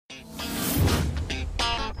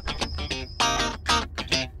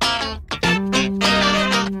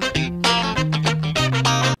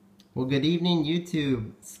good evening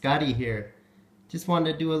YouTube, Scotty here. Just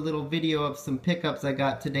wanted to do a little video of some pickups I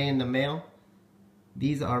got today in the mail.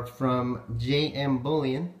 These are from JM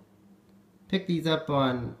Bullion. Picked these up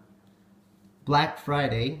on Black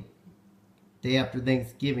Friday, day after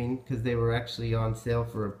Thanksgiving, because they were actually on sale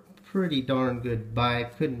for a pretty darn good buy.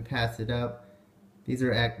 Couldn't pass it up. These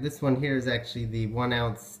are this one here is actually the 1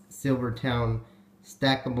 ounce Silvertowne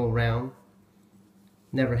stackable round.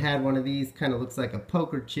 Never had one of these. Kind of looks like a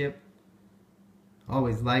poker chip.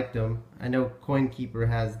 Always liked them. I know CoinKeeper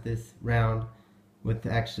has this round with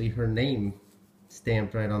actually her name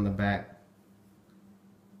stamped right on the back.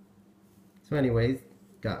 So anyways,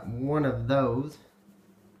 got one of those.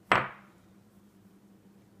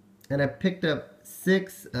 And I picked up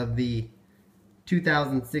 6 of the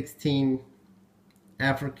 2016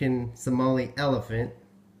 African Somali elephant.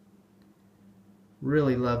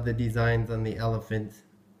 Really love the designs on the elephants.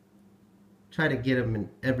 Try to get them in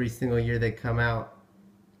every single year they come out.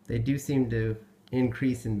 They do seem to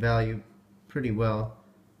increase in value pretty well.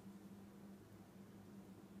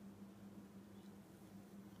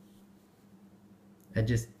 I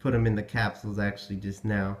just put them in the capsules actually just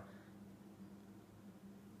now.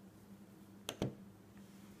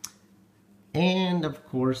 And of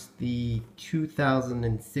course the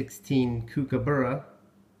 2016 Kookaburra.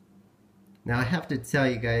 Now I have to tell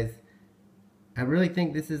you guys, I really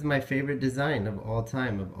think this is my favorite design of all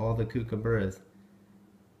time, of all the Kookaburras.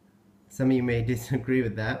 Some of you may disagree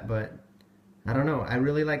with that, but I don't know. I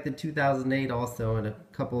really like the 2008 also and a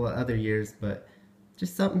couple of other years, but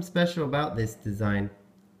just something special about this design.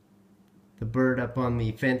 The bird up on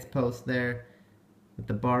the fence post there with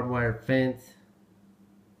the barbed wire fence.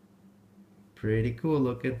 Pretty cool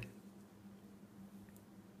looking.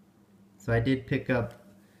 So I did pick up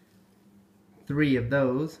 3 of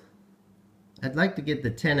those. I'd like to get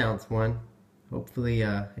the 10 ounce one. Hopefully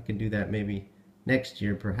I can do that maybe next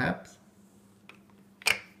year perhaps.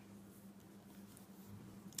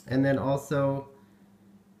 And then also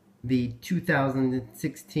the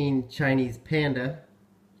 2016 Chinese Panda,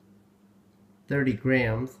 30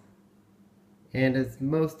 grams. And as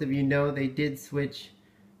most of you know, they did switch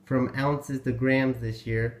from ounces to grams this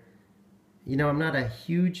year. You know, I'm not a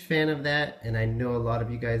huge fan of that, and I know a lot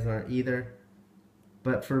of you guys aren't either.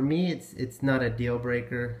 But for me, it's not a deal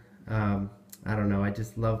breaker. I don't know, I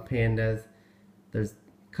just love pandas. There's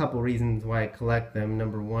a couple reasons why I collect them.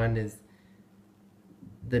 Number one is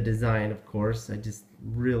the design, of course. I just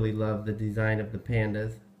really love the design of the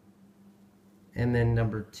pandas. And then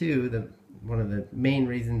number two, one of the main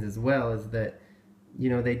reasons as well is that, you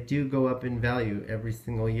know, they do go up in value every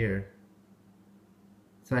single year.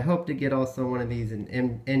 So I hope to get also one of these in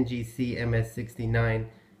NGC MS69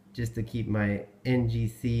 just to keep my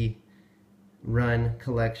NGC run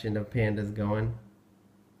collection of pandas going.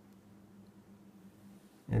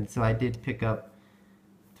 And so I did pick up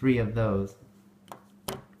 3 of those.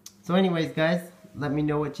 So anyways guys, let me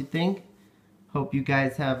know what you think. Hope you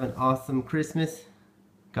guys have an awesome Christmas.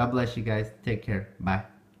 God bless you guys. Take care. Bye.